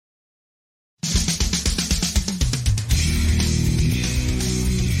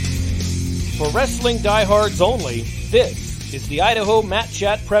For wrestling diehards only, this is the Idaho Mat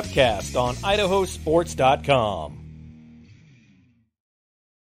Chat Prepcast on idahosports.com.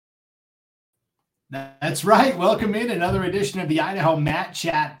 That's right. Welcome in another edition of the Idaho Mat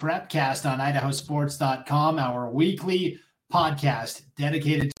Chat Prepcast on idahosports.com, our weekly podcast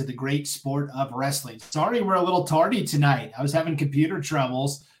dedicated to the great sport of wrestling. Sorry we're a little tardy tonight. I was having computer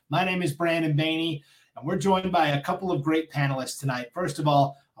troubles. My name is Brandon Bainey, and we're joined by a couple of great panelists tonight. First of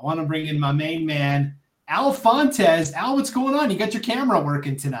all, I want to bring in my main man, Al Fontes. Al, what's going on? You got your camera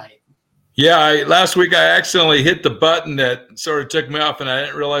working tonight. Yeah, last week I accidentally hit the button that sort of took me off, and I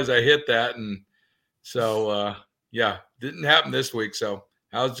didn't realize I hit that. And so, didn't happen this week. So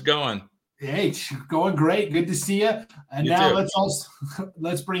how's it going? Hey, going great. Good to see you. And You now too.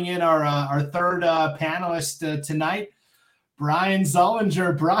 let's bring in our third panelist tonight, Brian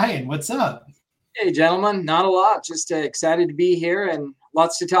Zollinger. Brian, what's up? Hey, gentlemen. Not a lot. Just excited to be here and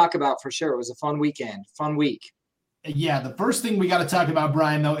lots to talk about for sure. It was a fun weekend, fun week. Yeah, the first thing we got to talk about,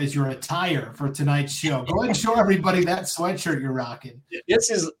 Brian, though, is your attire for tonight's show. Go ahead and show everybody that sweatshirt you're rocking. This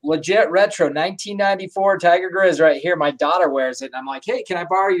is legit retro, 1994 Tiger Grizz right here. My daughter wears it, and I'm like, hey, can I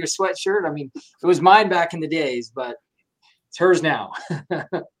borrow your sweatshirt? I mean, it was mine back in the days, but it's hers now.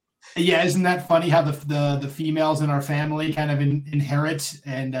 Yeah, isn't that funny how the females in our family kind of inherit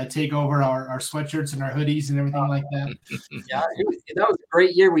and take over our sweatshirts and our hoodies and everything like that? Yeah, that was a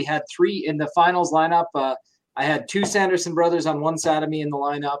great year. We had three in the finals lineup. I had two Sanderson brothers on one side of me in the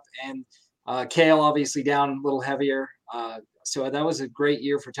lineup, and Kale obviously down a little heavier. So that was a great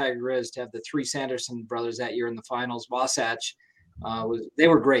year for Tiger Grizz to have the three Sanderson brothers that year in the finals. Wasatch, they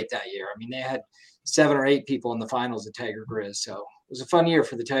were great that year. I mean, they had 7 or 8 people in the finals at Tiger Grizz. So it was a fun year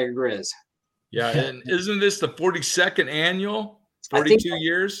for the Tiger Grizz. Yeah, and isn't this the 42nd annual? 42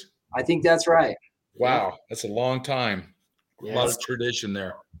 years? I think that's right. Wow, that's a long time. Yes. A lot of tradition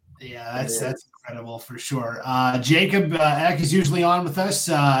there. Yeah, that's incredible for sure. Jacob Eck is usually on with us.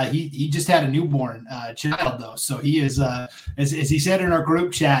 He just had a newborn child though, so he is as he said in our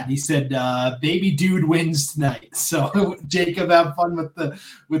group chat. He said, "Baby dude wins tonight." So Jacob, have fun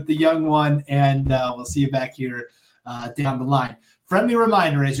with the young one, and we'll see you back here down the line. Friendly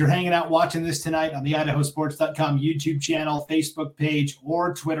reminder: as you're hanging out watching this tonight on the idahosports.com YouTube channel, Facebook page,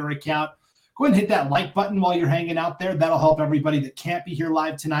 or Twitter account, go ahead and hit that like button while you're hanging out there. That'll help everybody that can't be here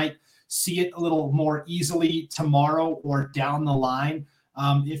live tonight see it a little more easily tomorrow or down the line.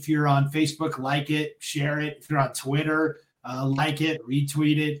 If you're on Facebook, like it, share it. If you're on Twitter, like it,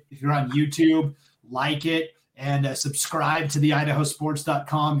 retweet it. If you're on YouTube, like it, and subscribe to the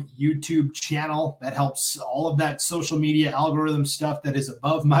idahosports.com YouTube channel. That helps all of that social media algorithm stuff that is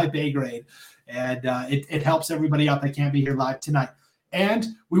above my pay grade. And it helps everybody out that can't be here live tonight. And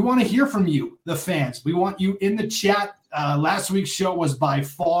we want to hear from you, the fans. We want you in the chat. Last week's show was by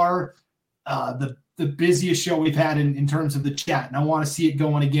far the busiest show we've had in terms of the chat. And I want to see it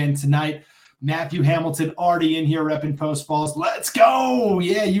going again tonight. Matthew Hamilton already in here repping Post Falls. Let's go.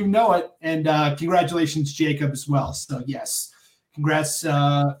 Yeah, you know it. And congratulations, Jacob, as well. So, yes, congrats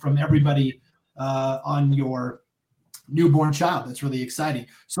from everybody on your newborn child. That's really exciting.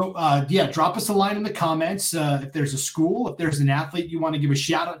 So drop us a line in the comments. If there's a school, if there's an athlete you want to give a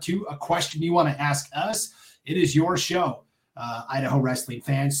shout out to, a question you want to ask us, it is your show, Idaho wrestling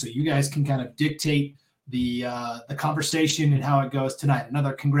fans. So you guys can kind of dictate the conversation and how it goes tonight.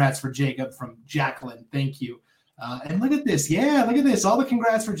 Another congrats for Jacob from Jacqueline. Thank you. And look at this. Yeah, look at this. All the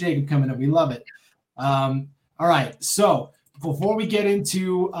congrats for Jacob coming up. We love it. All right. So before we get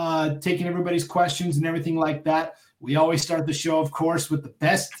into taking everybody's questions and everything like that, we always start the show, of course, with the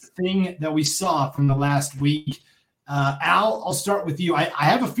best thing that we saw from the last week. Al, I'll start with you. I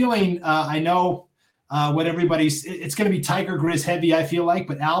have a feeling I know what it's going to be Tiger Grizz heavy, I feel like.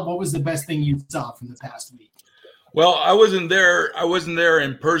 But Al, what was the best thing you saw from the past week? Well, I wasn't there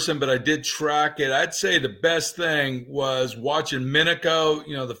in person, but I did track it. I'd say the best thing was watching Minico,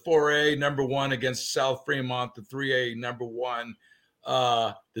 the 4A number 1 against South Fremont, the 3A number 1.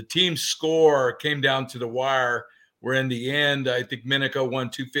 The team score came down to the wire, where in the end, I think Minico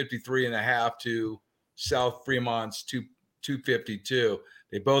won 253.5 to South Fremont's 252.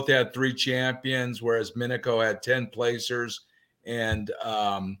 They both had 3 champions, whereas Minico had 10 placers and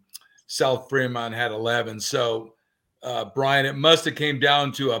South Fremont had 11. So, Brian, it must have came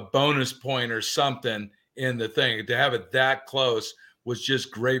down to a bonus point or something in the thing. To have it that close was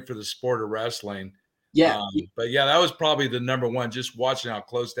just great for the sport of wrestling. Yeah. But yeah, that was probably the number one, just watching how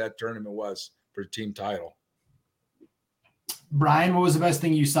close that tournament was for team title. Brian, what was the best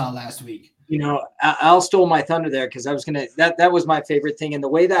thing you saw last week? Al stole my thunder there because I was that was my favorite thing, and the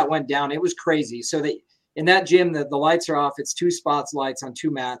way that went down, it was crazy. So in that gym, the lights are off. It's 2 spots lights on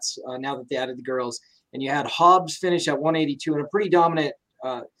 2 mats now that they added the girls. And you had Hobbs finish at 182 in a pretty dominant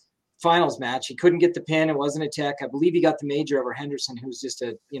finals match. He couldn't get the pin. It wasn't a tech. I believe he got the major over Henderson, who's just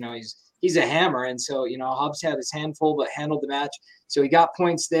he's a hammer. And so, Hobbs had his handful, but handled the match. So he got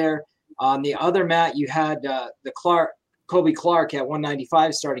points there. On the other mat, you had Kobe Clark at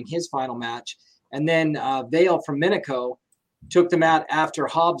 195 starting his final match. And then Vale from Minico took the mat after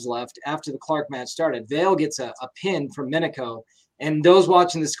Hobbs left, after the Clark match started. Vale gets a pin from Minico. And those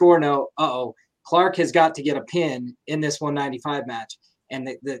watching the score know, Clark has got to get a pin in this 195 match. And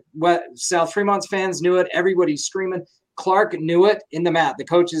what South Fremont's fans knew it. Everybody's screaming. Clark knew it in the mat. The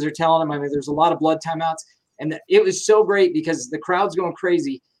coaches are telling him. I mean, there's a lot of blood timeouts. And it was so great because the crowd's going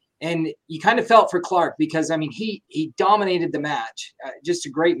crazy. And you kind of felt for Clark because, I mean, he dominated the match. Just a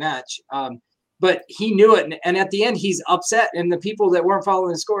great match. But he knew it. And at the end, he's upset. And the people that weren't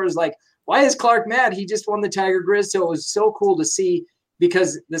following the score is like, why is Clark mad? He just won the Tiger Grizz. So it was so cool to see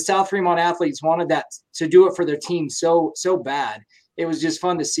because the South Fremont athletes wanted that to do it for their team so bad. It was just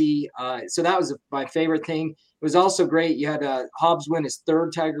fun to see. So that was my favorite thing. It was also great. You had Hobbs win his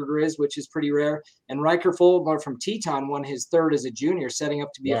 3rd Tiger Grizz, which is pretty rare. And Riker Fulmer from Teton won his 3rd as a junior, setting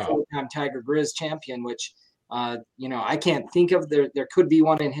up to be a 4-time Tiger Grizz champion, which, I can't think of. There could be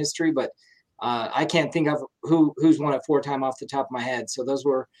one in history, but I can't think of who's won it 4-time off the top of my head. So those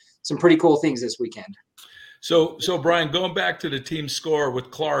were some pretty cool things this weekend. So Brian, going back to the team score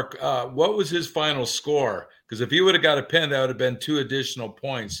with Clark, what was his final score? Because if he would have got a pin, that would have been 2 additional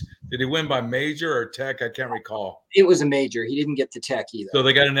points. Did he win by major or tech? I can't recall. It was a major. He didn't get the tech either. So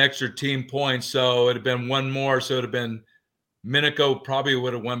they got an extra team point. So it would have been 1 more. So it would have been Minico probably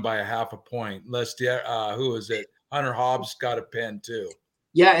would have won by a half a point. Unless who is it? Hunter Hobbs got a pin too.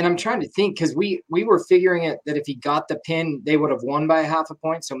 Yeah, and I'm trying to think because we were figuring it that if he got the pin, they would have won by a half a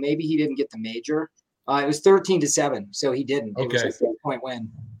point. So maybe he didn't get the major. It was 13-7, so he didn't. Okay. It was a 4-point win.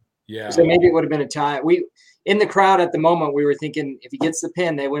 Yeah. So maybe it would have been a tie. We in the crowd at the moment, we were thinking if he gets the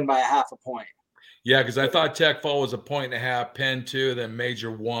pin, they win by a half a point. Yeah, because I thought Tech Fall was a 1.5, pin 2, then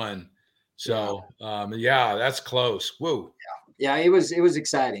major 1. So that's close. Woo. Yeah, it was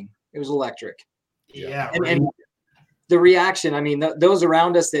exciting. It was electric. Yeah, and the reaction. I mean, those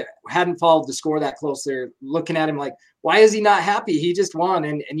around us that hadn't followed the score that close, they're looking at him like, why is he not happy? He just won,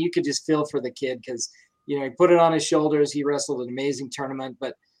 and you could just feel for the kid because he put it on his shoulders. He wrestled an amazing tournament,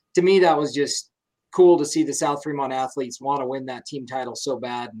 but to me, that was just cool to see the South Fremont athletes want to win that team title so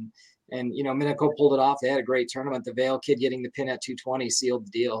bad. And Minico pulled it off. They had a great tournament. The Vale kid getting the pin at 220 sealed the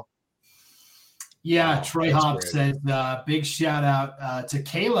deal. Yeah, Troy Hobbs said big shout out to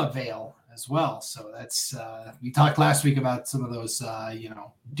Kayla Vale as well. So that's we talked last week about some of those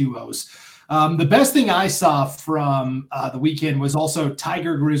duos. The best thing I saw from the weekend was also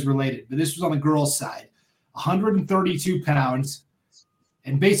Tiger Grizz related, but this was on the girls' side. 132 pounds.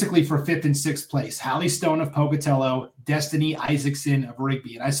 And basically for 5th and 6th place, Hallie Stone of Pocatello, Destiny Isaacson of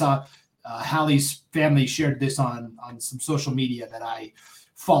Rigby. And I saw Hallie's family shared this on some social media that I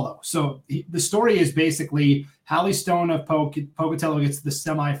follow. So the story is basically Hallie Stone of Pocatello gets to the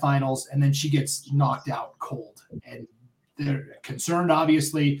semifinals, and then she gets knocked out cold. And they're concerned,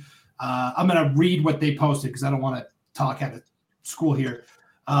 obviously. I'm going to read what they posted because I don't want to talk out of school here.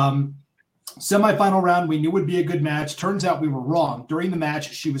 Semifinal round, we knew would be a good match. Turns out we were wrong. During the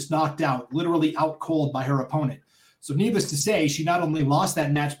match, she was knocked out, literally out cold by her opponent. So needless to say, she not only lost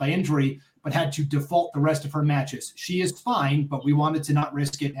that match by injury, but had to default the rest of her matches. She is fine, but we wanted to not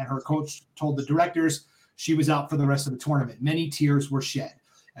risk it, and her coach told the directors she was out for the rest of the tournament. Many tears were shed.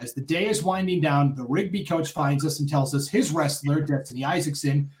 As the day is winding down, the Rigby coach finds us and tells us his wrestler, Destiny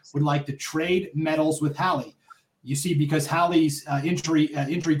Isaacson, would like to trade medals with Hallie. You see, because Hallie's injury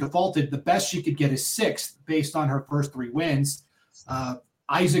defaulted, the best she could get is 6th based on her first 3 wins.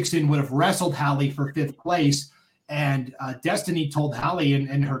 Isaacson would have wrestled Hallie for 5th place, and Destiny told Hallie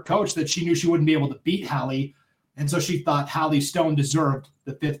and her coach that she knew she wouldn't be able to beat Hallie, and so she thought Hallie Stone deserved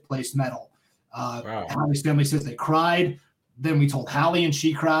the 5th place medal. Wow. Hallie's family says they cried. Then we told Hallie, and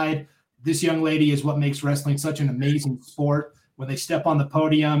she cried. This young lady is what makes wrestling such an amazing sport. When they step on the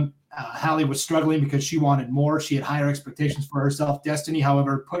podium, Hallie was struggling because she wanted more. She had higher expectations for herself. Destiny,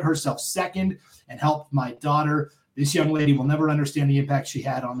 however, put herself second and helped my daughter. This young lady will never understand the impact she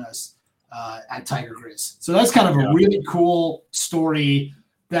had on us at Tiger Grizz. So that's kind of a really cool story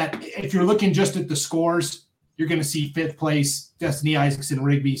that if you're looking just at the scores, you're going to see 5th place, Destiny Isaacson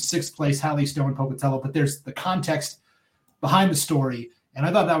Rigby, 6th place, Hallie Stone Pocatello. But there's the context behind the story. And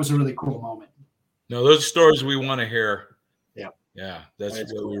I thought that was a really cool moment. No, those stories we want to hear. Yeah, that's what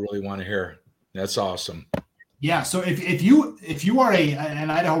cool. We really want to hear. That's awesome. Yeah, so if you are an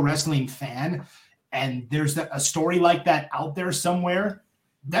Idaho wrestling fan, and there's a story like that out there somewhere,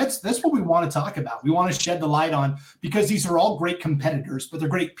 that's what we want to talk about. We want to shed the light on, because these are all great competitors, but they're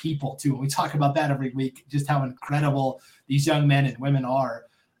great people too. And we talk about that every week, just how incredible these young men and women are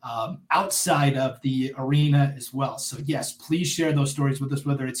outside of the arena as well. So yes, please share those stories with us,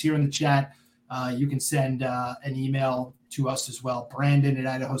 whether it's here in the chat. You can send an email to us as well,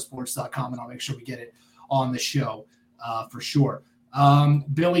 Brandon@idahosports.com, and I'll make sure we get it on the show for sure.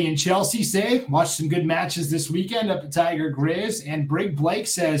 Billy and Chelsea say, watch some good matches this weekend up at Tiger Grizz. And Brig Blake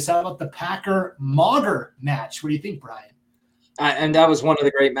says, how about the Packer-Mauger match? What do you think, Brian? And that was one of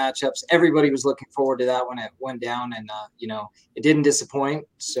the great matchups. Everybody was looking forward to that when it went down, and it didn't disappoint.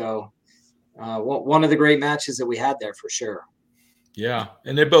 So one of the great matches that we had there for sure. Yeah,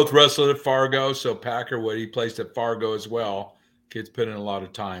 and they both wrestled at Fargo. So Packer, he placed at Fargo as well. Kids put in a lot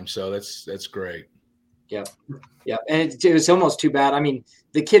of time, so that's great. Yeah. And it was almost too bad. I mean,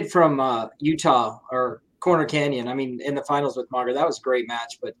 the kid from Utah or Corner Canyon, I mean, in the finals with Mauger, that was a great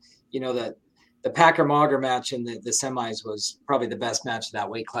match. But, the Packer-Mauger match in the semis was probably the best match of that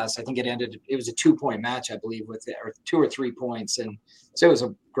weight class. I think it was a 2-point match, I believe, or 2 or 3 points. And so it was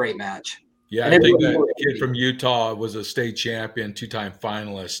a great match. Yeah, I think that kid from Utah was a state champion, 2-time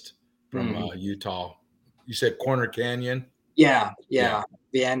finalist from Utah. You said Corner Canyon? Yeah. The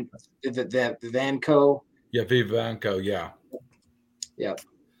Vanco. Yeah, Vivanco, yeah.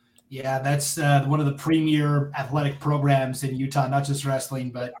 Yeah, that's one of the premier athletic programs in Utah, not just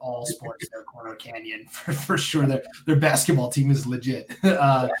wrestling, but all sports. Their Corner Canyon, for sure. Their basketball team is legit.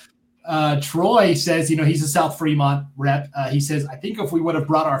 Troy says, he's a South Fremont rep. He says, I think if we would have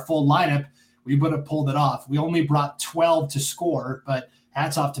brought our full lineup, we would have pulled it off. We only brought 12 to score, but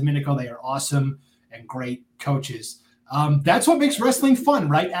hats off to Minico. They are awesome and great coaches. That's what makes wrestling fun,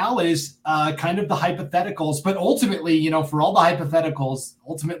 right, Al, is kind of the hypotheticals. But ultimately, for all the hypotheticals,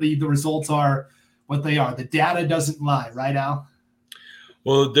 ultimately the results are what they are. The data doesn't lie, right, Al?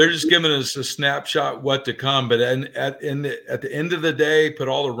 Well, they're just giving us a snapshot what to come. But at the end of the day, put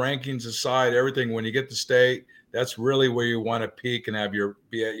all the rankings aside, everything, when you get to state, that's really where you want to peak and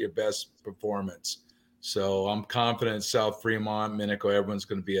be at your best performance. So I'm confident South Fremont, Minico, everyone's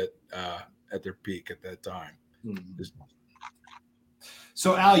going to be at their peak at that time.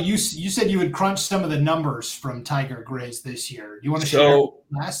 So Al, you said you would crunch some of the numbers from Tiger Grizz this year. You want to share?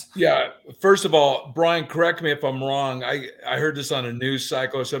 Yeah. First of all, Brian, correct me if I'm wrong. I heard this on a news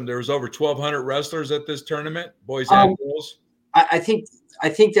cycle or something. There was over 1,200 wrestlers at this tournament, boys and girls. I think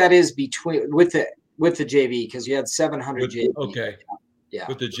that is with the JV, because you had 700 JV. Okay. Yeah.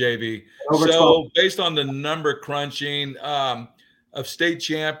 With the JV. Over so 12. Based on the number crunching, of state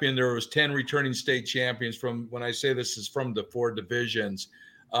champion, there was 10 returning state champions from, when I say this is from the 4 divisions.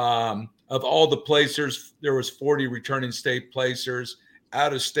 Of all the placers, there was 40 returning state placers.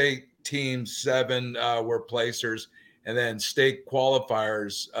 Out of state teams, 7 were placers, and then state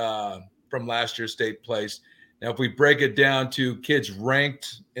qualifiers from last year's state place. Now, if we break it down to kids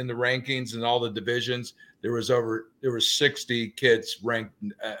ranked in the rankings in all the divisions, there were 60 kids ranked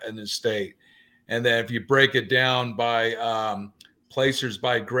in the state. And then if you break it down by placers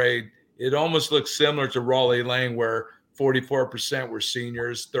by grade, it almost looks similar to Raleigh Lane, where 44% were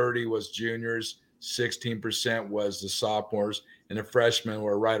seniors, 30 was juniors, 16% was the sophomores, and the freshmen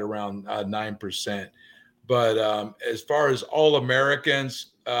were right around 9%. But as far as all Americans,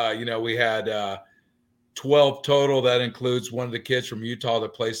 we had 12 total. That includes one of the kids from Utah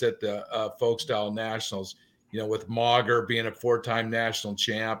that placed at the folk style nationals, with Mauger being a 4-time national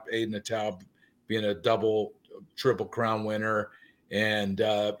champ, Aiden Natal being a triple crown winner. And,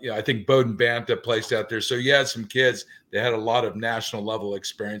 I think Bowden Banta placed out there. So you had some kids that had a lot of national level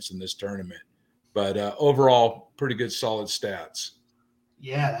experience in this tournament. But overall, pretty good, solid stats.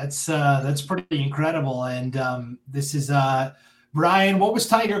 Yeah, that's pretty incredible. And this is Brian. What was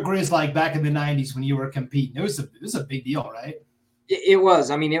Tiger Grizz like back in the '90s when you were competing? It was a big deal, right? It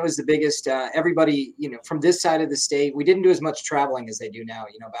was. I mean, it was the biggest. Everybody, from this side of the state, we didn't do as much traveling as they do now.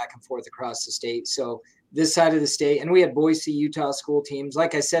 Back and forth across the state. So this side of the state, and we had Boise, Utah school teams.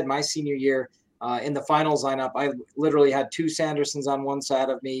 Like I said, my senior year in the finals lineup, I literally had 2 Sandersons on one side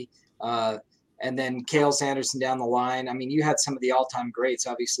of me, and then Cale Sanderson down the line. I mean, you had some of the all-time greats,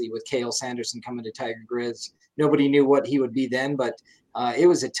 obviously, with Cale Sanderson coming to Tiger Grizz. Nobody knew what he would be then, but it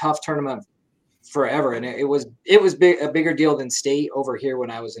was a tough tournament forever, and it was a bigger deal than state over here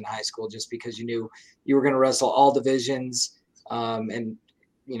when I was in high school, just because you knew you were going to wrestle all divisions, and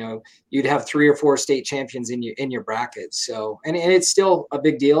you'd have 3 or 4 state champions in your bracket. So, and it's still a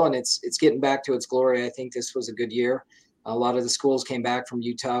big deal, and it's getting back to its glory. I think this was a good year. A lot of the schools came back from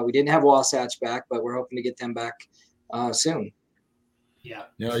Utah. We didn't have Wasatch back, but we're hoping to get them back soon. Yeah.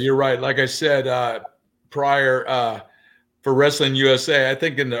 You're right. Like I said prior, for Wrestling USA, I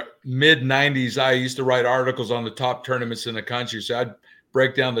think in the mid 90s, I used to write articles on the top tournaments in the country. So I'd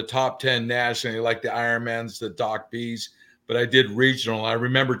break down the top 10 nationally, like the Ironmans, the Doc Bs, but I did regional. I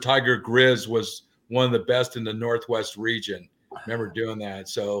remember Tiger Grizz was one of the best in the Northwest region. Remember doing that.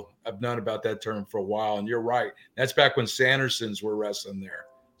 So I've known about that tournament for a while. And you're right. That's back when Sandersons were wrestling there.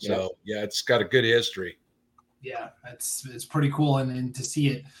 So yeah, it's got a good history. Yeah, it's pretty cool, and to see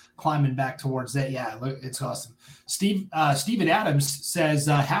it climbing back towards that, yeah, look, it's awesome. Steven Adams says,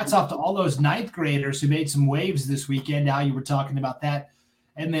 hats off to all those ninth graders who made some waves this weekend. Now you were talking about that.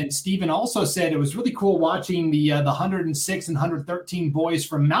 And then Steven also said it was really cool watching the 106 and 113 boys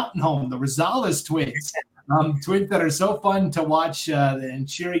from Mountain Home, the Rosales twins, twins that are so fun to watch and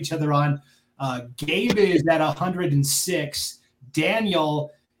cheer each other on. Gabe is at 106. Daniel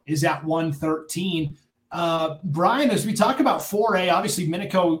is at 113. Brian, as we talk about 4A, obviously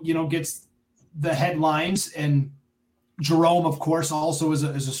Minico, gets the headlines, and Jerome, of course, also is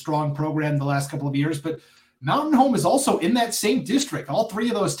a strong program the last couple of years, but Mountain Home is also in that same district. All three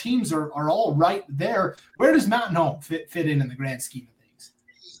of those teams are all right there. Where does Mountain Home fit in the grand scheme of things?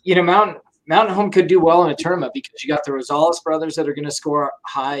 Mountain Home could do well in a tournament because you got the Rosales brothers that are going to score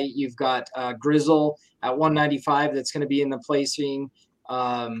high. You've got Grizzle at 195 that's going to be in the placing.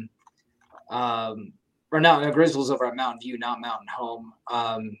 Grizzle's over at Mountain View, not Mountain Home.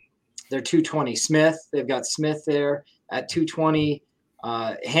 They're 220. Smith, they've got Smith there at 220.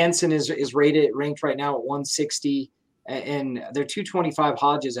 Hanson is ranked right now at 160, and their 225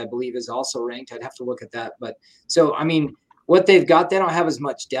 Hodges, I believe, is also ranked. I'd have to look at that. But so, I mean, what they've got, they don't have as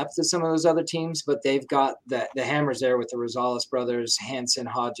much depth as some of those other teams, but they've got the hammers there with the Rosales brothers, Hanson,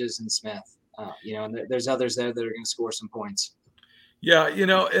 Hodges, and Smith. And there's others there that are going to score some points. Yeah,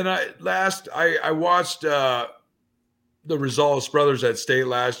 and I watched the Rosales brothers at state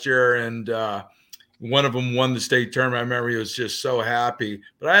last year, and one of them won the state tournament. I remember he was just so happy.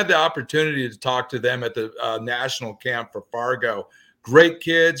 But I had the opportunity to talk to them at the national camp for Fargo. Great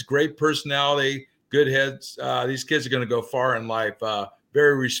kids, great personality, good heads. These kids are going to go far in life.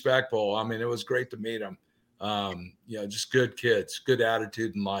 Very respectful. I mean, it was great to meet them. Just good kids, good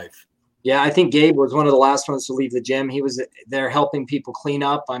attitude in life. Yeah, I think Gabe was one of the last ones to leave the gym. He was there helping people clean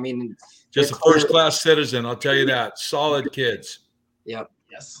up. I mean, just a first-class citizen, I'll tell you that. Solid kids. Yep.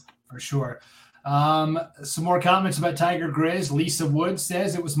 Yes, for sure. Some more comments about Tiger Grizz. Lisa Wood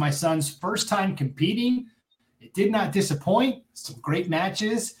says, it was my son's first time competing. It did not disappoint. Some great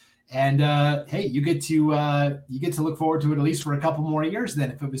matches. And hey, you get to look forward to it at least for a couple more years then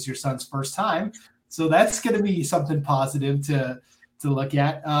if it was your son's first time. So that's going to be something positive to look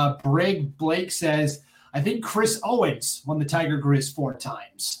at. Blake says, I think Chris Owens won the Tiger Grizz 4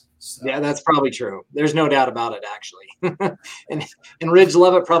 times. So. Yeah, that's probably true. There's no doubt about it, actually. and Ridge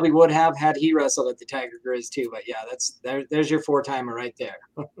Levitt probably would have had he wrestled at the Tiger Grizz too. But yeah, there's your 4-timer right there.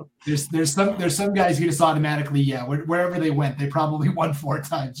 there's some guys who just automatically, wherever they went, they probably won 4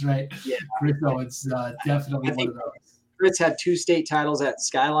 times, right? Yeah, Chris Owens definitely one of those. Chris had 2 state titles at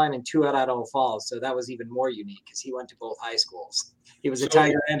Skyline and 2 at Idaho Falls, so that was even more unique because he went to both high schools. He was a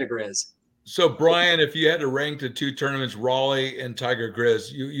Tiger and a Grizz. So, Brian, if you had to rank the 2 tournaments, Raleigh and Tiger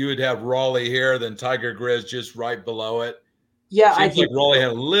Grizz, you would have Raleigh here, then Tiger Grizz just right below it. Yeah, I think like Raleigh had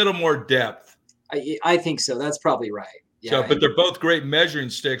a little more depth. I think so. That's probably right. Yeah, but they're both great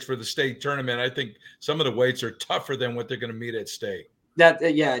measuring sticks for the state tournament. I think some of the weights are tougher than what they're going to meet at state.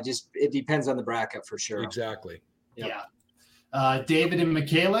 It depends on the bracket for sure. Exactly. Yep. Yeah. David and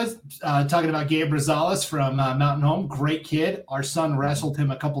Michaela talking about Gabe Rosales from Mountain Home. Great kid. Our son wrestled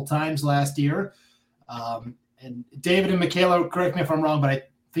him a couple times last year. And David and Michaela, correct me if I'm wrong, but I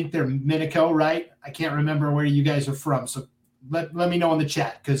think they're Minico, right? I can't remember where you guys are from. So let me know in the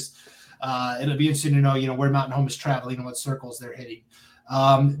chat because it'll be interesting to know, where Mountain Home is traveling and what circles they're hitting.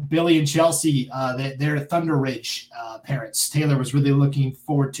 Billy and Chelsea, they're Thunder Ridge parents. Taylor was really looking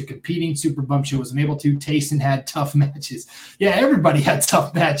forward to competing. Super bummed she wasn't able to. Tayson had tough matches. Yeah, everybody had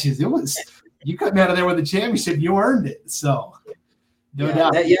tough matches. You got out of there with a championship. You earned it. So no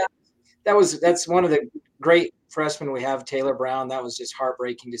doubt. That's one of the great freshmen we have, Taylor Brown. That was just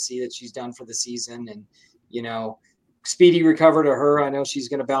heartbreaking to see that she's done for the season. And, speedy recover to her. I know she's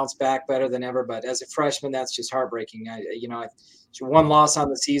going to bounce back better than ever, but as a freshman, that's just heartbreaking. She 1 loss on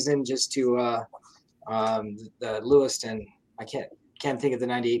the season just to the Lewiston. I can't think of the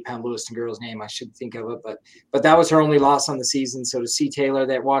 98-pound Lewiston girl's name. I should think of it, but that was her only loss on the season. So to see Taylor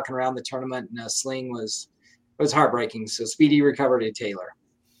there walking around the tournament in a sling was heartbreaking. So speedy recovery to Taylor.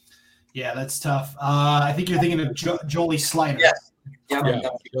 Yeah, that's tough. I think you're thinking of Jolie Slider. Yeah.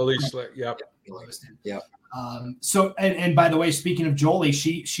 Jolie Slider. Yep. Yep. So, and by the way, speaking of Jolie,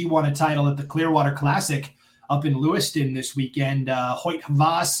 she won a title at the Clearwater Classic up in Lewiston this weekend. Hoyt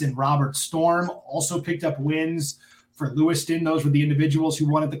Havas and Robert Storm also picked up wins for Lewiston. Those were the individuals who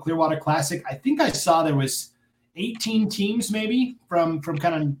won at the Clearwater Classic. I think I saw there was 18 teams maybe from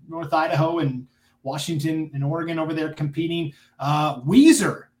kind of North Idaho and Washington and Oregon over there competing.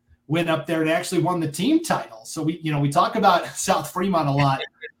 Weezer went up there and actually won the team title. So we talk about South Fremont a lot,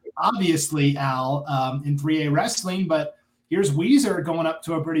 obviously, Al, in 3A wrestling, but here's Weezer going up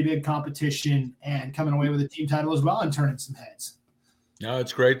to a pretty big competition and coming away with a team title as well and turning some heads. No,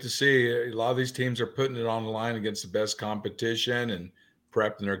 it's great to see. A lot of these teams are putting it on the line against the best competition and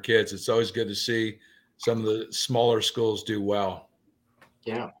prepping their kids. It's always good to see some of the smaller schools do well.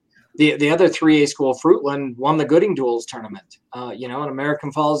 Yeah. The other 3A school, Fruitland, won the Gooding Duels tournament. And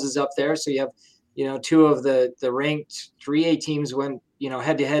American Falls is up there. So you have, two of the ranked 3A teams went,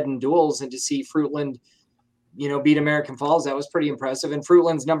 head-to-head in duels, and to see Fruitland, beat American Falls, that was pretty impressive. And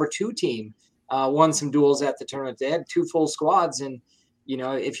Fruitland's number 2 team won some duels at the tournament. They had 2 full squads. And,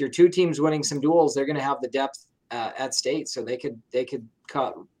 if your 2 teams winning some duels, they're going to have the depth at state. So they could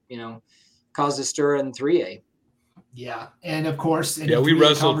cause a stir in 3A. Yeah, and of course, we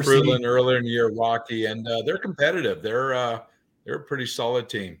wrestled Fruitland earlier in the year, Rocky, and they're competitive. They're a pretty solid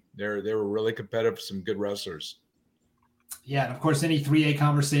team. They were really competitive, some good wrestlers. Yeah, and of course, any 3A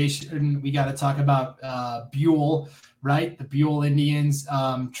conversation, we got to talk about Buell, right? The Buell Indians.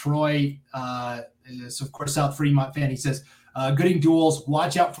 Troy is, of course, South Fremont fan. He says, Gooding Duels,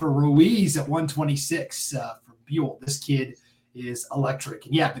 watch out for Ruiz at 126 for Buell. This kid is electric.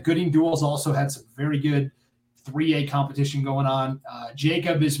 And yeah, the Gooding Duels also had some very good 3A competition going on.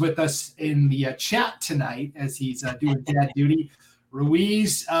 Jacob is with us in the chat tonight as he's doing dad duty.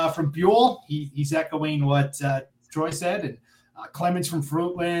 Ruiz from Buell, he's echoing what Troy said, and Clemens from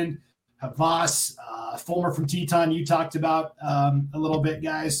Fruitland, Havas, Fulmer from Teton, you talked about a little bit,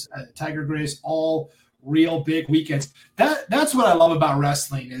 guys. Tiger Grizz, all real big weekends. That's what I love about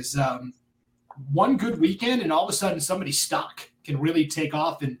wrestling is one good weekend, and all of a sudden somebody's stock can really take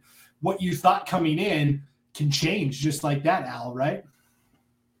off, and what you thought coming in can change just like that, Al, right?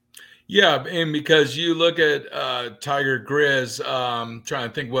 Yeah, and because you look at Tiger Grizz, trying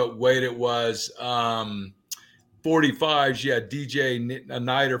to think what weight it was, 45s, you had DJ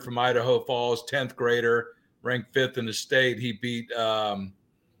Nider from Idaho Falls, 10th grader, ranked 5th in the state. He beat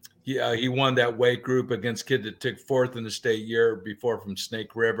he won that weight group against kid that took 4th in the state year before from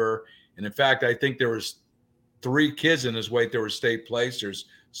Snake River. And in fact, I think there was 3 kids in his weight that were state placers.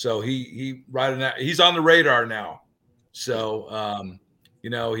 So he's on the radar now. So he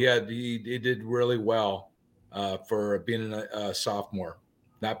did really well for being a sophomore,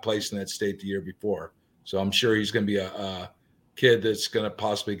 not placing that state the year before. So I'm sure he's going to be a kid that's going to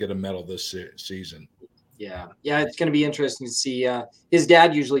possibly get a medal this season. Yeah, it's going to be interesting to see. His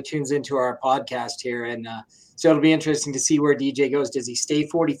dad usually tunes into our podcast here, and so it'll be interesting to see where DJ goes. Does he stay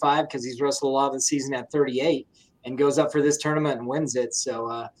 45 because he's wrestled a lot of the season at 38 and goes up for this tournament and wins it?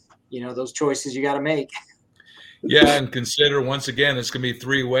 So, those choices you got to make. Yeah, and consider, once again, it's going to be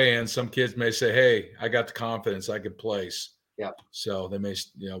 3-way, and some kids may say, hey, I got the confidence, I could place. Yep. So they may,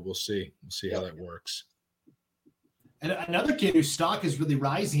 we'll see. We'll see how that works. And another kid whose stock is really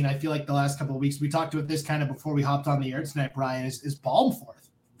rising, I feel like the last couple of weeks, we talked about this kind of before we hopped on the air tonight, Brian, is Balmforth.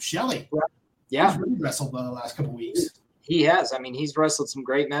 Shelley. Yeah. He's really wrestled well the last couple of weeks. He has. I mean, he's wrestled some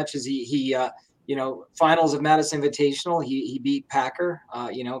great matches. He finals of Madison Invitational, he beat Packer,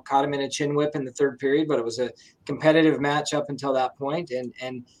 caught him in a chin whip in the 3rd period, but it was a competitive match up until that point.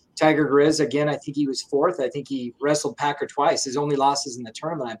 And Tiger Grizz, again, I think he was 4th. I think he wrestled Packer twice. His only losses in the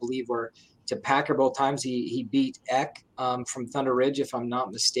tournament, I believe, were to Packer both times. He beat Eck from Thunder Ridge, if I'm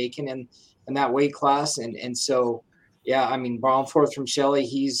not mistaken, in that weight class. And so, yeah, I mean, Balmforth from Shelley,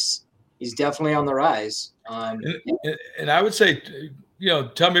 he's definitely on the rise. And I would say,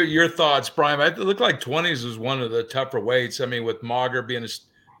 tell me your thoughts, Brian. It looked like 20s was one of the tougher weights. I mean, with Mauger being a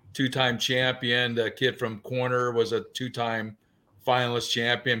 2-time champion, the kid from Corner was a 2-time finalist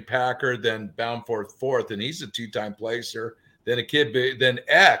champion, Packer, then Balmforth 4th, and he's a 2-time placer. Then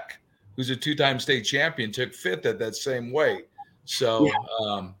Eck, who's a 2-time state champion, took 5th at that same weight. So,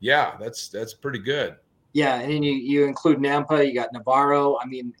 that's pretty good. Yeah, and then you include Nampa, you got Navarro. I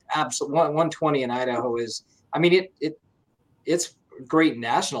mean, absolutely, 120 in Idaho is, I mean, it's great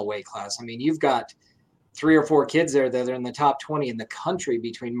national weight class. I mean, you've got 3 or 4 kids there that are in the top 20 in the country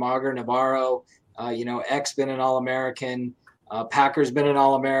between Mauger, Navarro, Eck's been an All-American, Packer's been an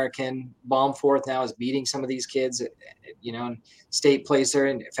All-American, Balmforth now is beating some of these kids, and state placer.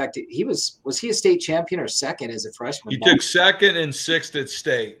 And in fact, was he a state champion or 2nd as a freshman? He took 2nd and 6th at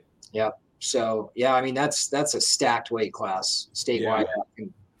state. Yep. So yeah, I mean that's a stacked weight class statewide.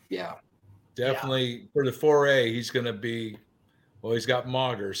 Yeah. Definitely for the 4A, he's going to be. Well, he's got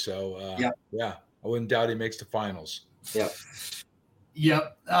Mager, so yeah, I wouldn't doubt he makes the finals. Yep.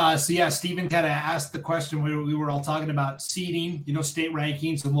 Yep. So yeah, Stephen kind of asked the question. We were all talking about seeding, state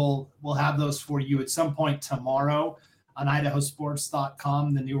rankings, and we'll have those for you at some point tomorrow on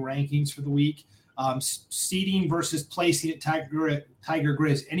idahosports.com, the new rankings for the week. Seeding versus placing at Tiger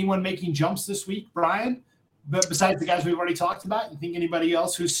Grizz. Anyone making jumps this week, Brian? But besides the guys we've already talked about, you think anybody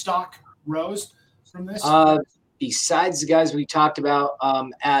else whose stock rose from this? Besides the guys we talked about,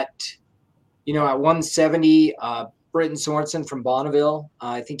 at 170, Britton Sorensen from Bonneville.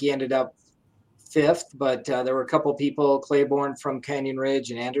 I think he ended up 5th, but there were a couple people, Claiborne from Canyon Ridge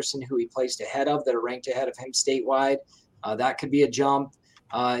and Anderson, who he placed ahead of, that are ranked ahead of him statewide. That could be a jump.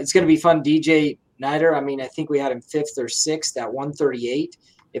 It's going to be fun. DJ Nider, I mean, I think we had him 5th or 6th at 138.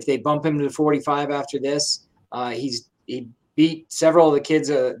 If they bump him to 45 after this, he beat several of the kids.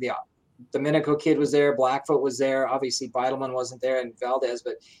 The Domenico kid was there. Blackfoot was there. Obviously, Beidelman wasn't there, and Valdez,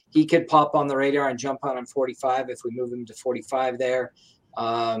 but he could pop on the radar and jump out on 45 if we move him to 45 there.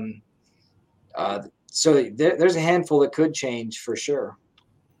 So there's a handful that could change for sure.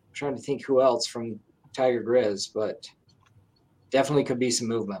 I'm trying to think who else from Tiger Grizz, but definitely could be some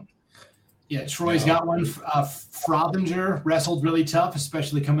movement. Yeah, Troy's got one. Frothinger wrestled really tough,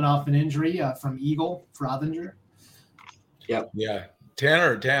 especially coming off an injury from Eagle. Frothinger. Yep. Yeah.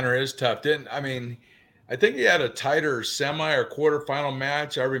 Tanner is tough. I think he had a tighter semi or quarterfinal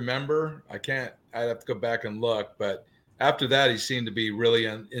match. I remember. I'd have to go back and look, but after that, he seemed to be really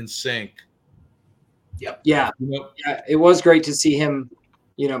in sync. Yep. Yeah. Yeah. It was great to see him,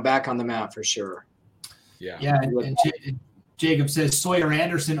 back on the mat for sure. Yeah. Yeah. And Jacob says Sawyer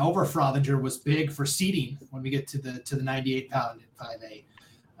Anderson over Frothinger was big for seeding when we get to the 98 pound at 5A.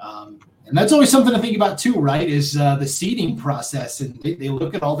 And that's always something to think about too, right? Is the seeding process, and they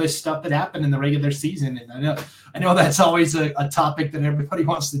look at all this stuff that happened in the regular season. And I know that's always a topic that everybody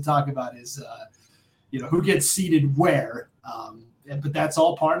wants to talk about is, who gets seeded where. But that's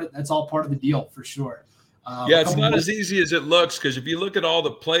all part of the deal for sure. It's not as easy as it looks, because if you look at all the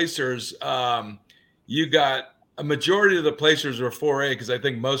placers, you got a majority of the placers were 4A, because I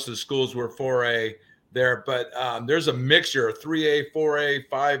think most of the schools were 4A. There, but there's a mixture of 3A, 4A,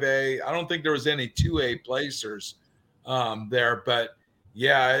 5A. I don't think there was any 2A placers there, but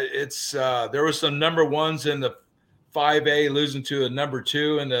yeah, it's there was some number ones in the 5A losing to a number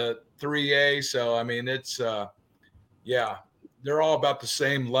 2 in the 3A. So I mean, it's they're all about the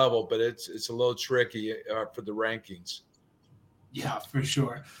same level, but it's a little tricky for the rankings. Yeah, for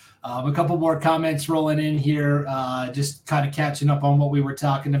sure. A couple more comments rolling in here, just kind of catching up on what we were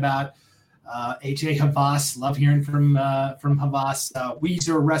talking about. H.A. Havas, love hearing from Havas.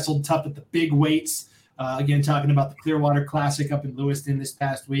 Weezer wrestled tough at the big weights. Again, talking about the Clearwater Classic up in Lewiston this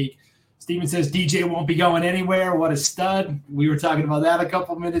past week. Steven says DJ won't be going anywhere. What a stud. We were talking about that a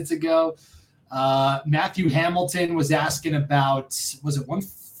couple minutes ago. Matthew Hamilton was asking about, was it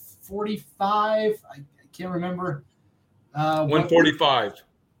 145? I can't remember. 145.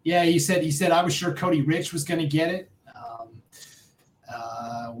 Yeah, he said I was sure Cody Rich was going to get it.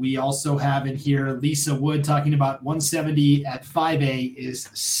 We also have in here Lisa Wood talking about 170 at 5A is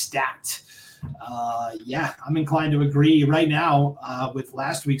stacked. I'm inclined to agree right now with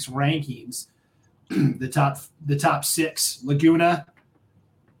last week's rankings. The top 6: Laguna,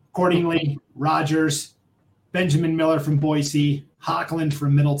 Cordingley, Rogers, Benjamin Miller from Boise, Hockland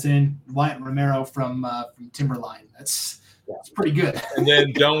from Middleton, Wyatt Romero from Timberline. That's pretty good. And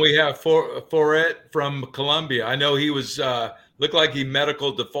then don't we have Foret from Columbia? I know he was looked like he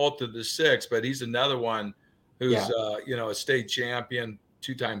medical defaulted to 6, but he's another one who's a state champion,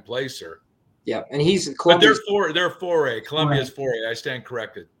 2-time placer. Yeah, and he's Columbia's. But they're 4A. Columbia's 4A. I stand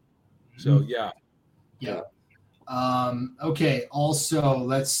corrected. So yeah. Okay. Also,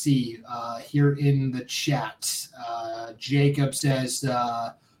 let's see here in the chat. Jacob says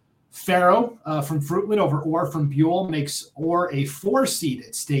Farrow from Fruitland over Orr from Buell makes Orr a 4 seed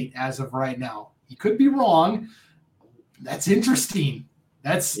at state as of right now. He could be wrong. That's interesting.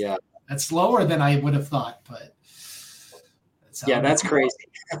 That's lower than I would have thought, but that's crazy.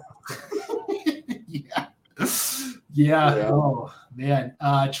 Yeah. Oh man.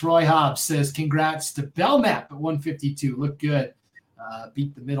 Troy Hobbs says congrats to Belknap at 152. Look good.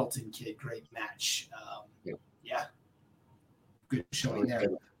 Beat the Middleton kid. Great match. Good showing there.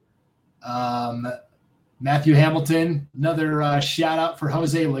 Matthew Hamilton, another shout out for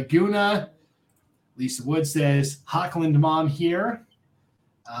Jose Laguna. Lisa Wood says Hockland mom here.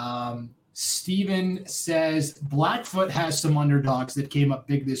 Steven says Blackfoot has some underdogs that came up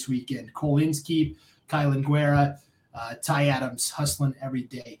big this weekend. Kolinsky, Kylan Guerra, Ty Adams hustling every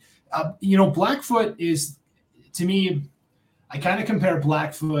day. Blackfoot is, to me, I kind of compare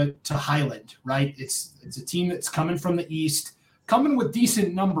Blackfoot to Highland, right? It's a team that's coming from the East, coming with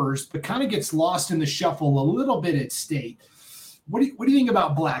decent numbers, but kind of gets lost in the shuffle a little bit at state. What do you think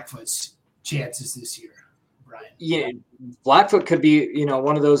about Blackfoot's chances this year, Brian? Yeah, Blackfoot could be,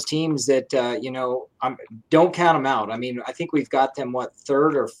 one of those teams that, don't count them out. I mean, I think we've got them,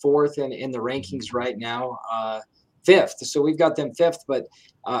 third or fourth in the rankings right now, fifth. So we've got them fifth, but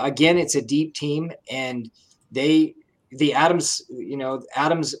again, it's a deep team, and Adams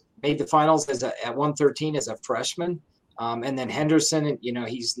made the finals at 113 as a freshman. And then Henderson,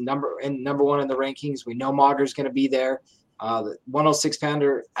 he's number one in the rankings. We know Mauger's going to be there. The 106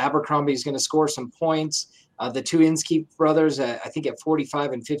 pounder Abercrombie is going to score some points. The two Inskeep brothers, I think at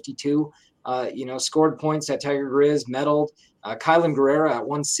 45 and 52, scored points. That Tiger Grizz medaled. Kylan Guerrera at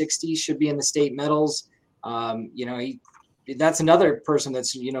 160 should be in the state medals. That's another person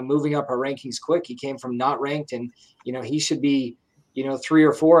that's, moving up our rankings quick. He came from not ranked, and, he should be, 3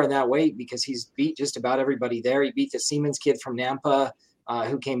 or 4 in that weight because he's beat just about everybody there. He beat the Siemens kid from Nampa,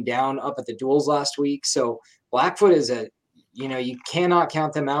 who came down up at the duels last week. So Blackfoot is you cannot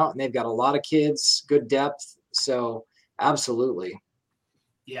count them out, and they've got a lot of kids, good depth. So absolutely.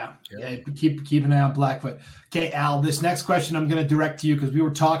 Yeah. Keep an eye on Blackfoot. Okay, Al, this next question I'm going to direct to you because we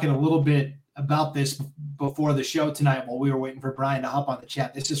were talking a little bit about this before the show tonight while we were waiting for Brian to hop on the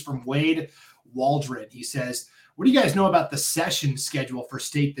chat. This is from Wade Waldron. He says, what do you guys know about the session schedule for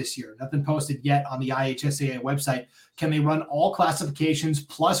state this year? Nothing posted yet on the IHSAA website. Can they run all classifications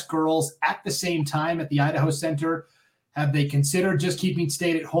plus girls at the same time at the Idaho Center? Have they considered just keeping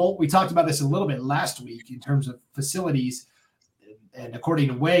state at Holt? We talked about this a little bit last week in terms of facilities. And according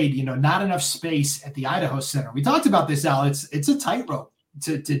to Wade, not enough space at the Idaho Center. We talked about this, Al. It's a tightrope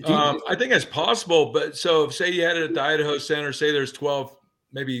to do. I think it's possible, but so say you had it at the Idaho Center, say there's 12,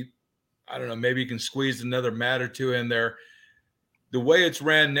 maybe you can squeeze another mat or two in there. The way it's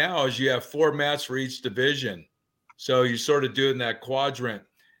ran now is you have 4 mats for each division. So you sort of do it in that quadrant.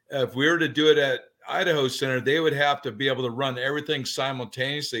 If we were to do it at Idaho Center, they would have to be able to run everything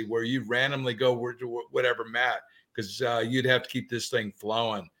simultaneously where you randomly go to whatever mat because you'd have to keep this thing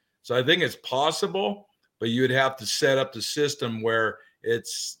flowing. So I think it's possible, but you would have to set up the system where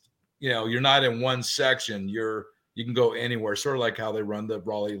it's, you're not in one section. You can go anywhere, sort of like how they run the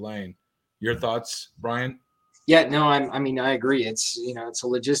Raleigh Lane. Your thoughts, Brian? Yeah, no, I agree. It's, it's a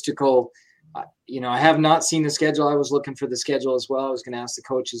logistical, I have not seen the schedule. I was looking for the schedule as well. I was going to ask the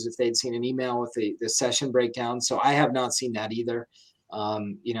coaches if they'd seen an email with the session breakdown. So I have not seen that either.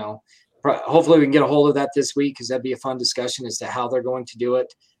 Hopefully we can get a hold of that this week because that'd be a fun discussion as to how they're going to do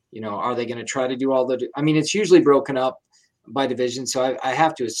it. Are they going to try to do it's usually broken up by division. So I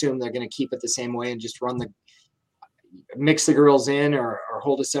have to assume they're going to keep it the same way and just mix the girls in or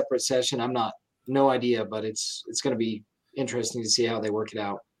hold a separate session. No idea, but it's going to be interesting to see how they work it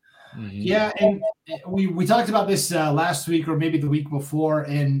out. Mm-hmm. Yeah. And we talked about this last week or maybe the week before.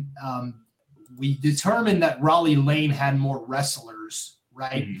 And we determined that Raleigh Lane had more wrestlers,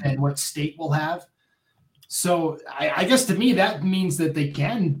 right, mm-hmm. than what state will have. So I guess to me, that means that they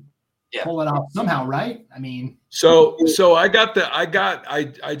can pull it off somehow, right? So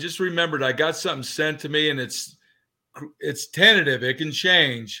I just remembered I got something sent to me and it's tentative. It can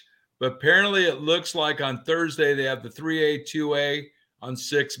change, but apparently it looks like on Thursday they have the 3A, 2A on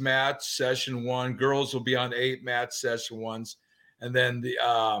 6 mats, session 1. Girls will be on 8 mats, session 1s. And then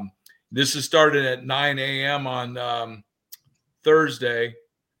this is starting at 9 a.m. on Thursday.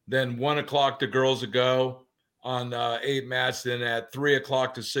 Then 1 o'clock the girls will go on 8 mats. Then at 3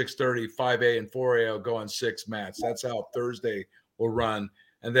 o'clock to 6:30, 5A and 4A will go on 6 mats. That's how Thursday will run.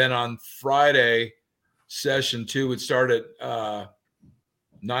 And then on Friday, session 2 would start at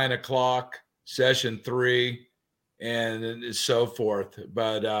 9 o'clock, session 3, and so forth.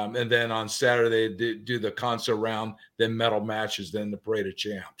 But and then on Saturday they do the console round, then medal matches, then the parade of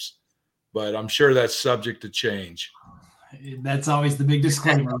champs. But I'm sure that's subject to change. That's always the big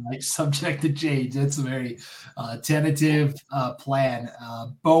disclaimer, right? Subject to change. That's a very tentative plan.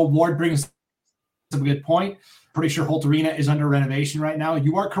 Bo Ward brings up a good point. Pretty sure Holt Arena is under renovation right now.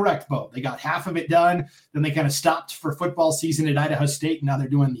 You are correct, Bo. They got half of it done. Then they kind of stopped for football season at Idaho State. And now they're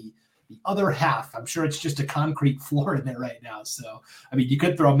doing the other half. I'm sure it's just a concrete floor in there right now. So, you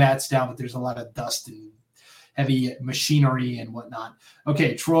could throw mats down, but there's a lot of dust and heavy machinery and whatnot.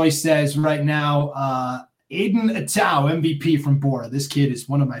 Okay, Troy says right now, Aiden Atau, MVP from Bora. This kid is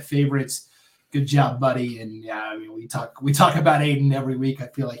one of my favorites. Good job, buddy. And we talk about Aiden every week. I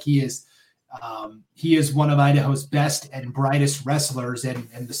feel like he is He is one of Idaho's best and brightest wrestlers, and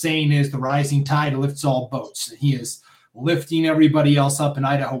the saying is the rising tide lifts all boats. And he is lifting everybody else up in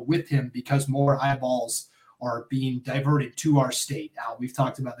Idaho with him because more eyeballs are being diverted to our state. Now, we've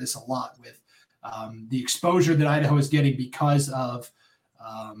talked about this a lot with the exposure that Idaho is getting because of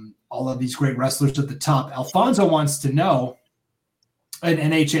all of these great wrestlers at the top. Alfonso wants to know, and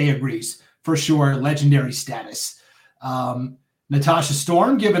NHA agrees, for sure, legendary status. Natasha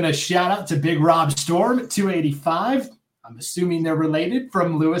Storm giving a shout out to Big Rob Storm at 285. I'm assuming they're related,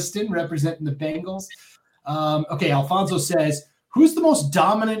 from Lewiston, representing the Bengals. Okay, Alfonso says, who's the most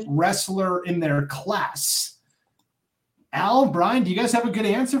dominant wrestler in their class? Al, Brian, do you guys have a good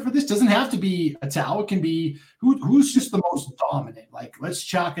answer for this? Doesn't have to be a Tao. It can be who's just the most dominant. Like, let's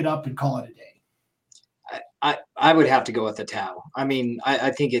chalk it up and call it a day. I would have to go with the Tao. I mean,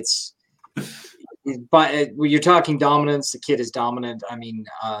 I think it's – but when you're talking dominance, the kid is dominant. I mean,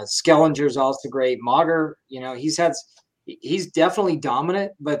 Skellinger's also great. Mauger, he's definitely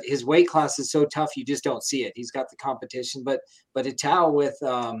dominant, but his weight class is so tough you just don't see it. He's got the competition, but a Tao with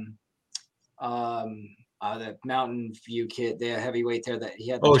the Mountain View kid, the heavyweight there that he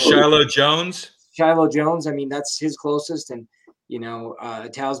had. Shiloh Jones. Shiloh Jones. I mean, that's his closest, and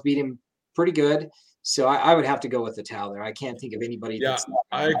Tao's beat him pretty good. So I would have to go with the Tao there. I can't think of anybody. Yeah,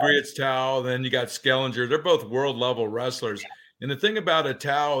 I agree. It's Tao. Then you got Skellinger. They're both world level wrestlers. And the thing about a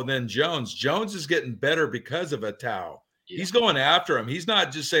Tao and then Jones is getting better because of a Tao. Yeah. He's going after him. He's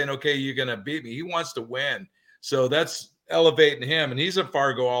not just saying, okay, you're going to beat me. He wants to win. So that's elevating him. And he's a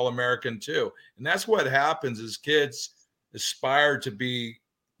Fargo All-American too. And that's what happens is kids aspire to be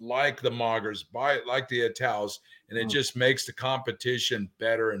like the Maugers, like the Taos, and it just makes the competition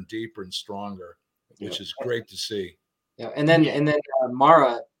better and deeper and stronger, which is great to see. Yeah, and then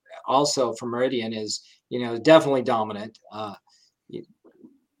Mara also from Meridian is definitely dominant.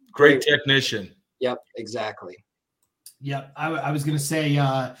 Great technician. Yep, exactly. Yep, I was going to say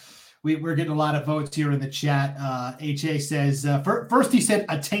we're getting a lot of votes here in the chat. HA says first he said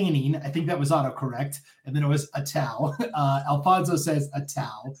attaining. I think that was autocorrect, and then it was a Tao. Alfonso says a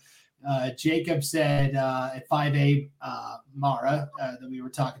Tao. Jacob said at 5A Mara that we were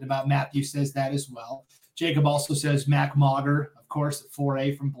talking about. Matthew says that as well. Jacob also says Mac Mauger, of course, at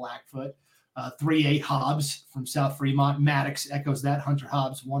 4A from Blackfoot. 3A Hobbs from South Fremont. Maddox echoes that. Hunter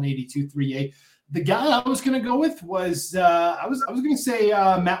Hobbs, 182 3A. The guy I was going to go with was I was going to say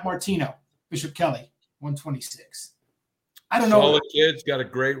Matt Martino, Bishop Kelly, 126. I don't know. Solid kid's got a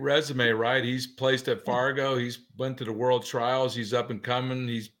great resume, right? He's placed at Fargo. He's went to the World Trials. He's up and coming.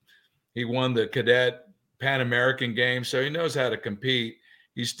 He won the Cadet Pan American game, so he knows how to compete.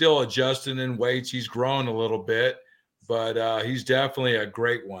 He's still adjusting in weights. He's grown a little bit, but he's definitely a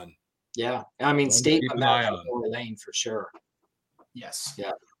great one. Yeah, I mean, statement match for Lane for sure. Yes.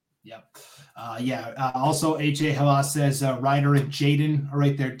 Yeah. Yep. Also, H.A. Halas says Ryder and Jaden are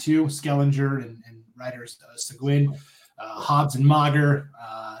right there too. Skellinger and Ryder's Seguin. Hobbs and Mauger.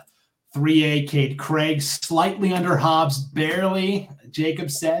 3A Cade Craig, slightly under Hobbs, barely, Jacob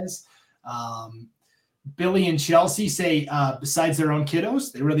says. Billy and Chelsea say besides their own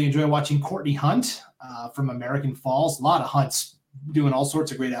kiddos, they really enjoy watching Courtney Hunt from American Falls. A lot of Hunts doing all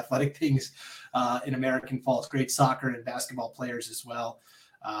sorts of great athletic things in American Falls. Great soccer and basketball players as well.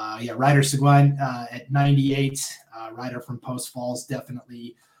 Ryder Seguin at 98. Ryder from Post Falls,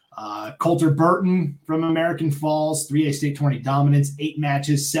 definitely. Coulter Burton from American Falls, 3A State 20 dominance, 8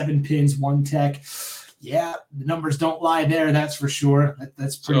 matches, 7 pins, 1 tech. Yeah, the numbers don't lie there, that's for sure.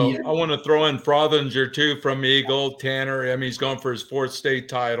 That's pretty. So I want to throw in Frothinger too from Eagle. Tanner, I mean, he's going for his 4th state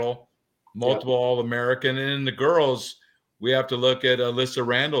title, multiple All-American. And in the girls, we have to look at Alyssa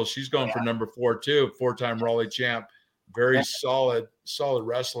Randall. She's going for number 4 too, 4-time Raleigh champ. Very solid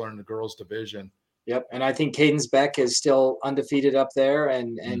wrestler in the girls division. Yep, and I think Cadence Beck is still undefeated up there,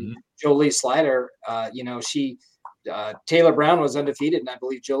 and Jolie Slider, Taylor Brown was undefeated, and I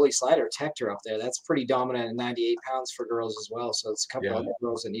believe Jolie Slider teched her up there. That's pretty dominant at 98 pounds for girls as well. So it's a couple of other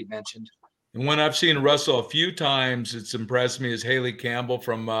girls that need mentioned. And when I've seen Russell a few times, it's impressed me is Haley Campbell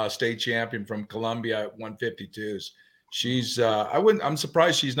from state champion from Columbia at 152s. She's I'm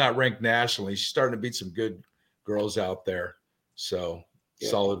surprised she's not ranked nationally. She's starting to beat some good girls out there. So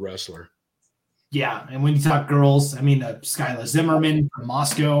solid wrestler. Yeah, and when you talk girls, I mean, Skyla Zimmerman from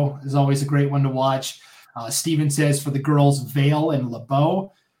Moscow is always a great one to watch. Steven says for the girls, Vale and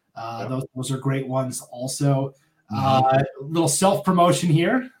LeBeau. Those are great ones also. Little self-promotion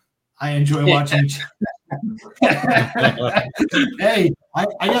here. I enjoy watching. Hey,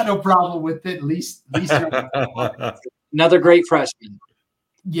 I got no problem with it. At least another great freshman.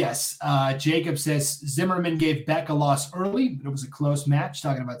 Yes. Jacob says Zimmerman gave Beck a loss early, but it was a close match.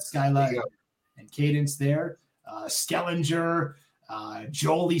 Talking about Skyla and Cadence there. Skellinger,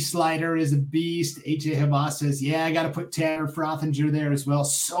 Jolie Slider is a beast. AJ Habas says, yeah, I got to put Tanner Frothinger there as well.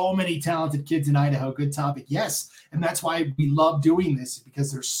 So many talented kids in Idaho. Good topic. Yes. And that's why we love doing this,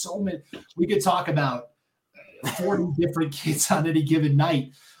 because there's so many. We could talk about 40 different kids on any given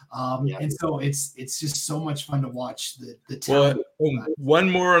night. And so it's just so much fun to watch the talent. Well, one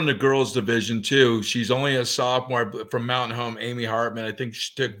more in the girls division too. She's only a sophomore from Mountain Home, Amy Hartman. I think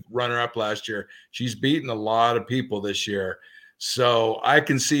she took runner-up last year. She's beaten a lot of people this year. So I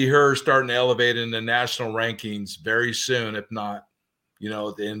can see her starting to elevate in the national rankings very soon, if not,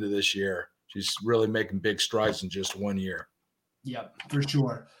 at the end of this year. She's really making big strides in just 1 year. Yep, for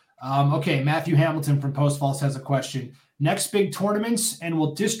sure. Okay, Matthew Hamilton from Post Falls has a question. Next big tournaments, and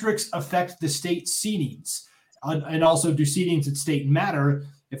will districts affect the state seedings? And also, do seedings at state matter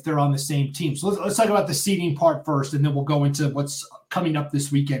if they're on the same team? So let's talk about the seeding part first, and then we'll go into what's coming up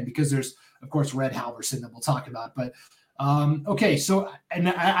this weekend, because there's, of course, Red Halverson that we'll talk about. But okay, so, and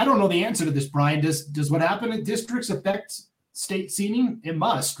I don't know the answer to this, Brian. Does what happened at districts affect state seeding? It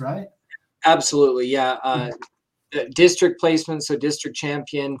must, right? Absolutely, yeah. District placement, so district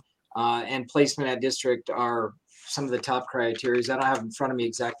champion and placement at district are some of the top criteria. I don't have in front of me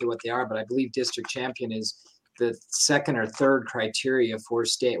exactly what they are, but I believe district champion is the second or third criteria for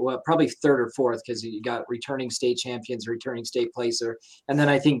state. Well, probably third or fourth, because you got returning state champions, returning state placer. And then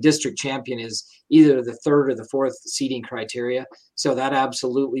I think district champion is either the third or the fourth seeding criteria. So that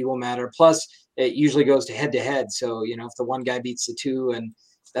absolutely will matter. Plus, it usually goes to head. So, if the one guy beats the two and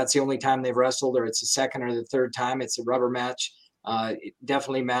that's the only time they've wrestled, or it's the second or the third time, it's a rubber match. It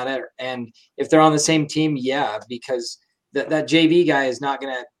definitely matter. And if they're on the same team, yeah, because that JV guy is not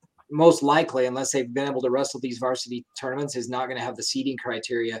going to, most likely, unless they've been able to wrestle these varsity tournaments, is not going to have the seeding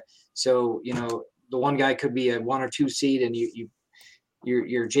criteria. So, the one guy could be a 1 or 2 seed, and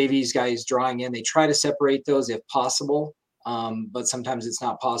your JV's guy is drawing in. They try to separate those if possible, but sometimes it's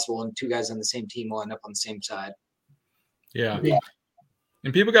not possible, and 2 guys on the same team will end up on the same side. Yeah.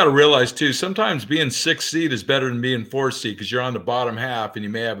 And people got to realize too, sometimes being 6th seed is better than being 4th seed, because you're on the bottom half and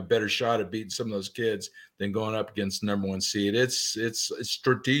you may have a better shot at beating some of those kids than going up against the number 1 seed. It's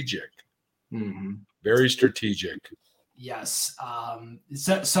strategic, very strategic. Yes.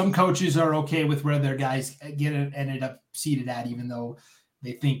 Some coaches are okay with where their guys ended up seated at, even though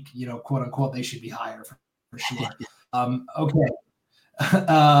they think, quote unquote, they should be higher for sure. Okay.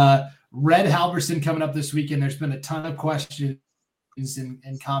 Red Halverson coming up this weekend. There's been a ton of questions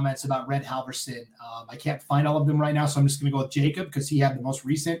and comments about Red Halverson. I can't find all of them right now, so I'm just going to go with Jacob because he had the most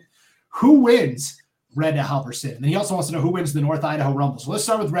recent. Who wins Red Halverson? And then he also wants to know who wins the North Idaho Rumble. So let's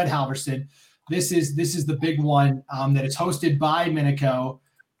start with Red Halverson. This is the big one that is hosted by Minico.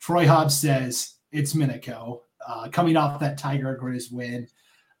 Troy Hobbs says it's Minico, coming off that Tiger Grizz win.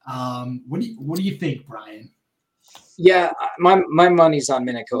 What do you think, Brian? Yeah, my money's on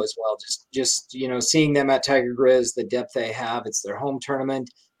Minico as well. Just seeing them at Tiger Grizz, the depth they have. It's their home tournament.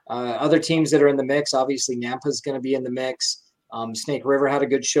 Other teams that are in the mix, obviously Nampa's going to be in the mix. Snake River had a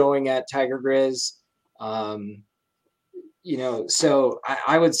good showing at Tiger Grizz. So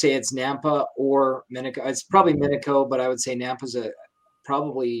I would say it's Nampa or Minico. It's probably Minico, but I would say Nampa's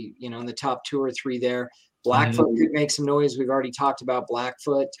probably in the top 2 or 3 there. Blackfoot could make some noise. We've already talked about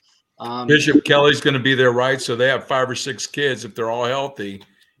Blackfoot. Bishop Kelly's going to be there, right? So they have 5 or 6 kids. If they're all healthy,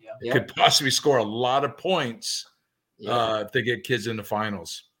 could possibly score a lot lot of points if they get kids in the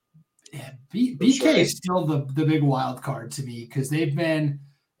finals. Yeah, BK is still the big wild card to me, because they've been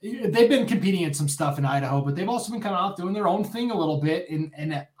competing in some stuff in Idaho, but they've also been kind of off doing their own thing a little bit.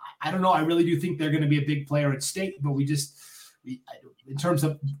 And I don't know. I really do think they're going to be a big player at state, but in terms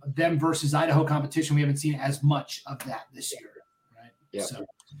of them versus Idaho competition, we haven't seen as much of that this year, right? Yeah. So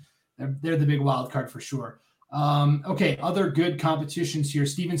they're the big wild card for sure. Okay, other good competitions here.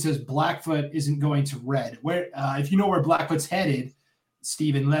 Steven says Blackfoot isn't going to Red. Where if you know where Blackfoot's headed,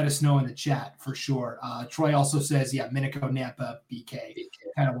 Steven, let us know in the chat for sure. Troy also says, Minico, Nampa, BK,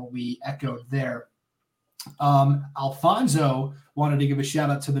 kind of what we echoed there. Alfonso wanted to give a shout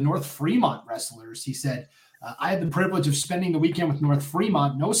out to the North Fremont wrestlers. He said, I had the privilege of spending the weekend with North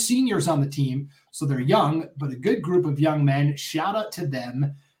Fremont. No seniors on the team, so they're young, but a good group of young men. Shout out to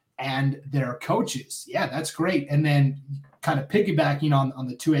them and their coaches. Yeah, that's great. And then kind of piggybacking on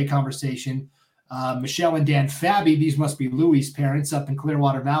the 2A conversation, Michelle and Dan Fabi, these must be Louie's parents up in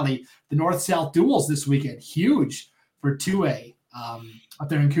Clearwater Valley. The North-South duels this weekend, huge for 2A up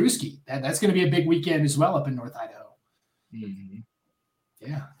there in Kuski. That's going to be a big weekend as well up in North Idaho.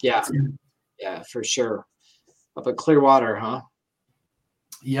 Mm-hmm. Yeah, for sure. Up at Clearwater, huh?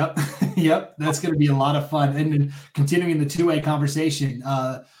 Yep. That's going to be a lot of fun. And then continuing the 2A conversation,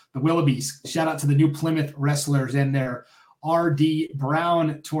 the Willoughbys. Shout out to the New Plymouth Wrestlers and their R.D.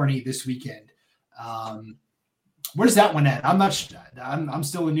 Brown tourney this weekend. Where's that one at? I'm not sure. I'm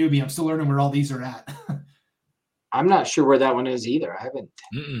still a newbie. I'm still learning where all these are at. I'm not sure where that one is either. I haven't.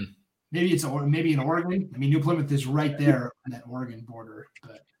 Maybe in Oregon. I mean, New Plymouth is right there on that Oregon border,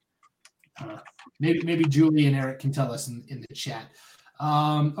 but maybe Julie and Eric can tell us in the chat.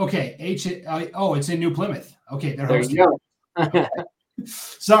 Okay, it's in New Plymouth. Okay, they're hosting. There you go. Okay.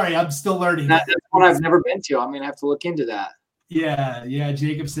 Sorry, I'm still learning. That's one I've never been to. I'm gonna have to look into that. Yeah.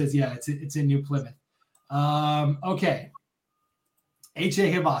 Jacob says, it's in New Plymouth. Okay.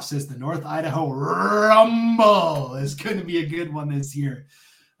 H.A. Hibas says the North Idaho Rumble is going to be a good one this year.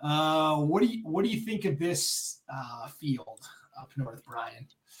 What do you think of this field up north, Brian?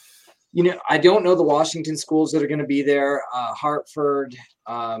 I don't know the Washington schools that are going to be there. Hartford,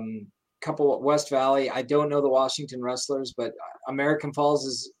 couple of West Valley. I don't know the Washington Wrestlers, but American Falls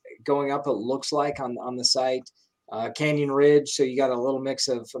is going up. It looks like on the site. Canyon Ridge. So you got a little mix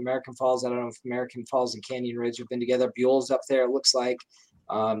of American Falls. I don't know if American Falls and Canyon Ridge have been together. Buell's up there, it looks like.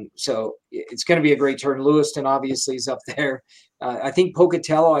 So it's going to be a great turn. Lewiston obviously is up there. I think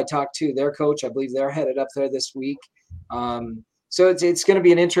Pocatello, I talked to their coach. I believe they're headed up there this week. So it's going to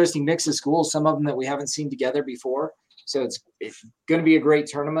be an interesting mix of schools, some of them that we haven't seen together before. So it's going to be a great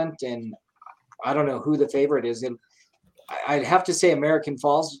tournament. And I don't know who the favorite is. And I'd have to say American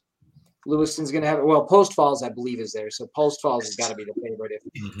Falls. Lewiston's going to have it. Well, Post Falls, I believe, is there. So Post Falls has got to be the favorite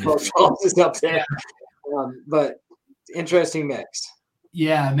if Post Falls is up there. But interesting mix.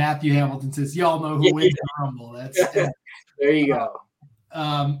 Yeah, Matthew Hamilton says, y'all know who wins the Rumble. There you go.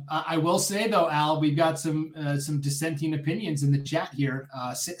 I will say, though, Al, we've got some dissenting opinions in the chat here.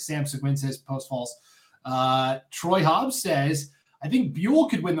 Sam Seguin says Post Falls. Troy Hobbs says, I think Buell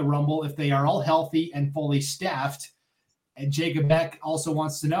could win the Rumble if they are all healthy and fully staffed. And Jacob Beck also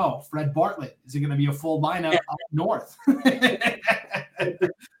wants to know, Fred Bartlett, is it going to be a full lineup up north?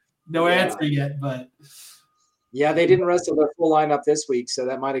 No answer yet, but. Yeah, they didn't wrestle their full lineup this week, so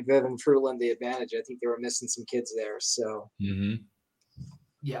that might have given Fruitland the advantage. I think they were missing some kids there. So,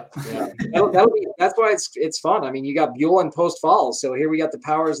 yeah. That's why it's fun. I mean, you got Buell and Post Falls, so here we got the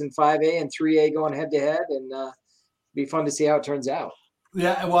Powers in 5A and 3A going head to head, and be fun to see how it turns out.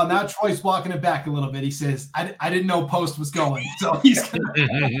 Yeah, well, now Troy's walking it back a little bit. He says, I didn't know Post was going. So he's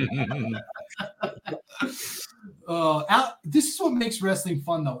Al, this is what makes wrestling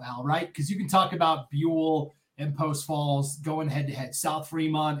fun, though, Al, right? Because you can talk about Buell and Post Falls going head-to-head, South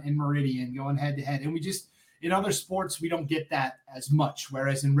Fremont and Meridian going head-to-head. And we just, in other sports, we don't get that as much.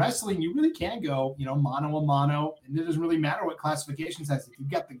 Whereas in wrestling, you really can go, mano a mano. And it doesn't really matter what classification says. If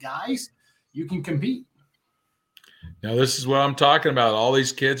you've got the guys, you can compete. Now, this is what I'm talking about. All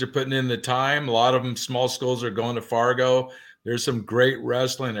these kids are putting in the time. A lot of them, small schools, are going to Fargo. There's some great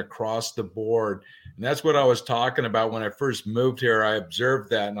wrestling across the board. And that's what I was talking about when I first moved here. I observed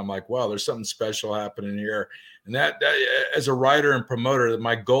that, and I'm like, wow, there's something special happening here. And that as a writer and promoter,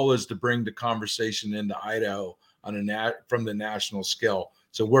 my goal is to bring the conversation into Idaho from the national scale.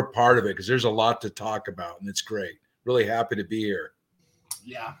 So we're part of it because there's a lot to talk about, and it's great. Really happy to be here.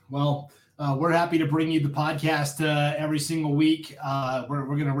 Yeah, well, we're happy to bring you the podcast every single week. We're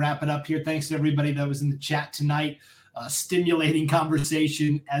going to wrap it up here. Thanks to everybody that was in the chat tonight. Stimulating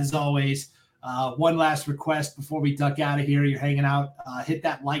conversation, as always. One last request before we duck out of here. You're hanging out. Hit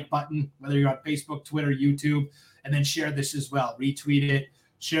that like button, whether you're on Facebook, Twitter, YouTube, and then share this as well. Retweet it,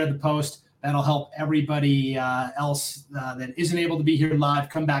 share the post. That'll help everybody else that isn't able to be here live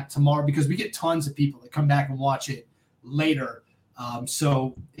come back tomorrow, because we get tons of people that come back and watch it later.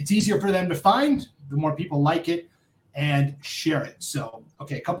 So it's easier for them to find. The more people like it and share it. So,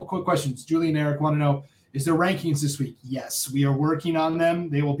 okay, a couple quick questions. Julie and Eric want to know, is there rankings this week? Yes, we are working on them.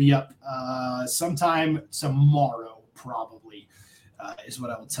 They will be up sometime tomorrow, probably, is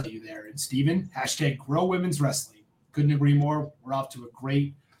what I will tell you there. And Steven, hashtag Grow Women's Wrestling. Couldn't agree more. We're off to a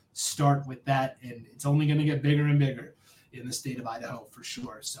great start with that, and it's only going to get bigger and bigger in the state of Idaho for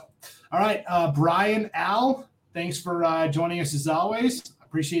sure. So, all right, Brian, Al, thanks for joining us as always.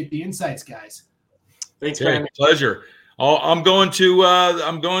 Appreciate the insights, guys. Thanks, Brian. Pleasure. I'm going to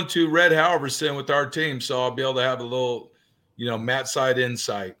Red Halverson with our team, so I'll be able to have a little, mat side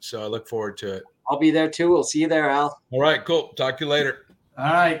insight. So I look forward to it. I'll be there too. We'll see you there, Al. All right, cool. Talk to you later.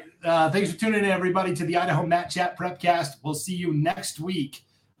 All right. Thanks for tuning in, everybody, to the Idaho Mat Chat Prepcast. We'll see you next week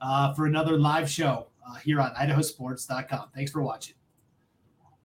for another live show here on idahosports.com. Thanks for watching.